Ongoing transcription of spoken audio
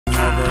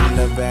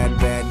a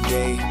bad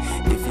day.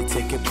 If you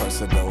take it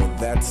personal,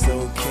 that's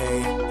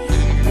okay.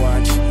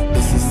 Watch,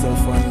 this is so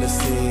fun to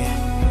see.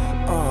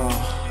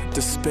 Oh,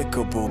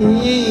 Despicable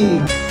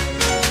Yee.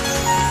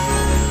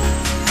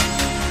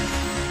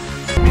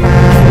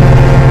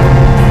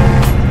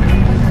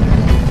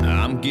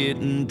 I'm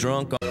getting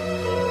drunk.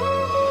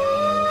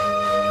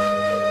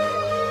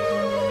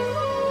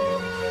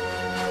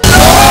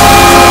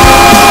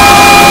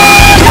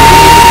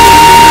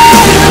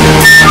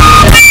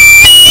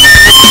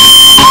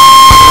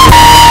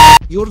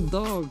 Your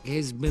dog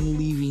has been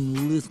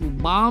leaving little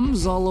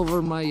bombs all over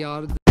my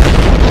yard.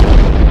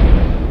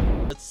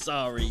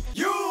 Sorry.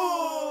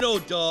 No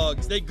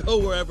dogs. They go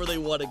wherever they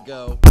want to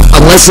go.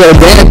 Unless they're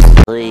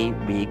dead. 3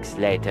 weeks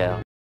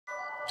later.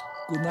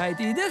 Good night,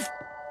 Edith.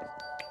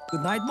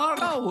 Good night,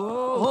 Margo.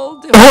 Whoa,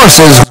 hold the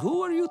horses.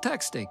 Who are you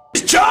texting?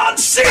 John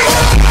C.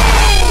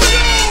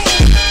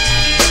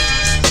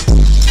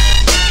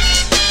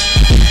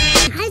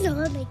 I know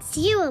what makes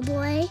you a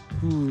boy.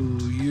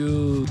 Who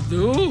you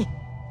do?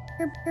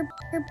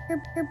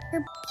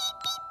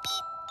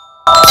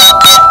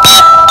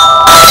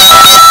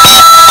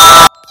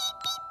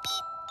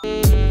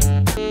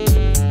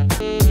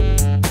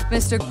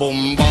 Mr.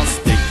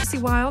 Bombastic. C.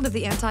 Wild of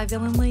the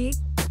Anti-Villain League.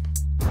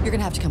 You're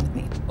gonna have to come with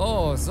me.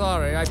 Oh,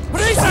 sorry.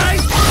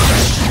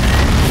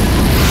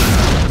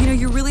 You know,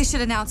 you really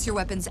should announce your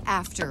weapons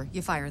after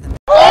you fire them.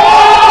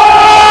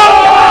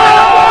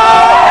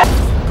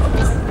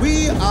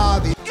 We are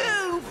the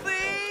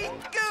Goofy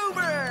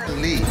Goober.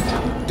 League,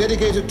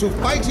 dedicated to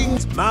fighting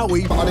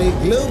Maui on a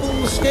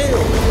global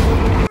scale.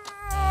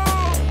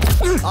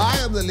 I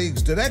am the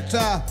League's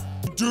director,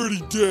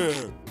 Dirty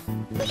Dan.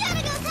 We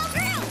gotta go tell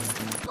girls!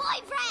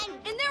 Boyfriend!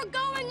 And they're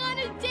going on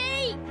a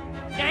date!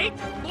 Date?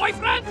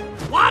 Boyfriend?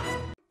 What?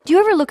 Do you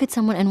ever look at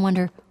someone and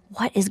wonder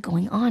what is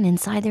going on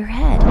inside their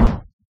head?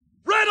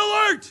 Red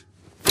alert!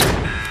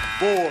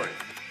 boy,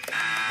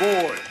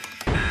 boy,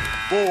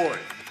 boy,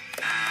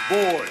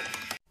 boy.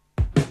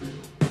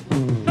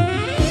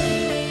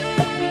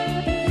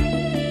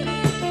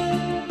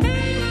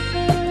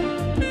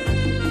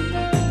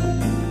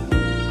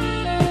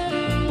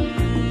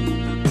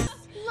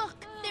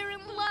 Look, they're in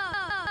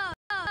love!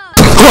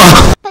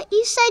 But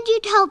you said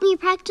you'd help me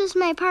practice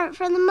my part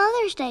for the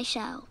Mother's Day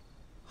show.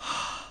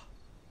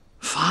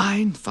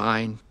 Fine,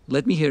 fine.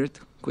 Let me hear it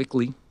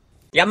quickly.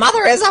 Your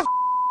mother is a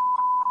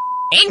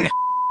in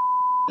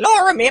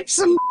lorem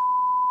ipsum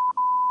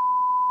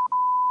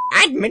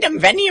admitum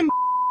venium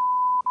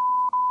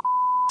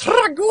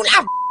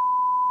tragula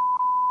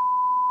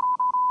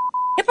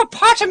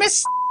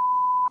hippopotamus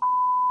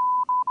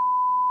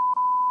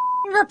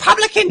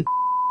Republican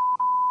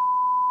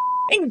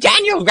in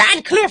Daniel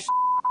Radcliffe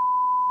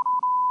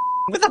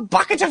with a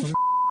bucket of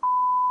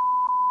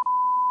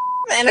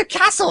and a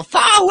castle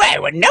far away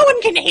where no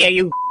one can hear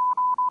you.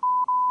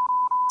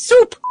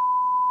 Soup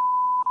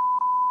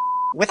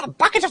with a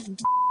bucket of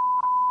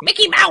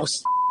Mickey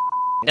Mouse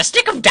and a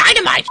stick of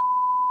dynamite.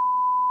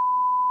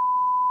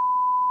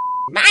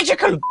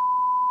 Magical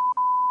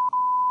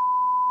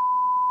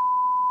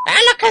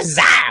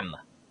Alakazam.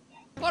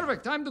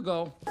 Perfect, time to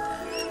go.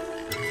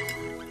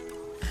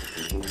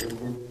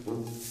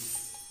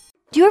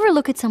 Do you ever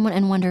look at someone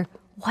and wonder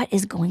what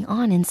is going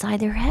on inside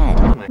their head?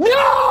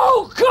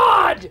 No,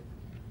 God!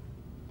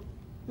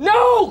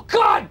 No,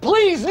 God,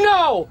 please,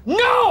 no!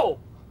 No!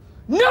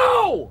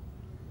 No!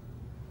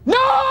 No!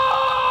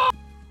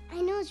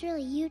 I know it's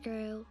really you,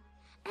 Drew.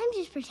 I'm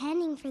just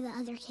pretending for the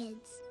other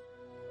kids.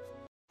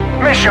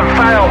 Mission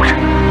failed.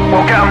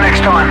 We'll get them next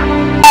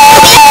time.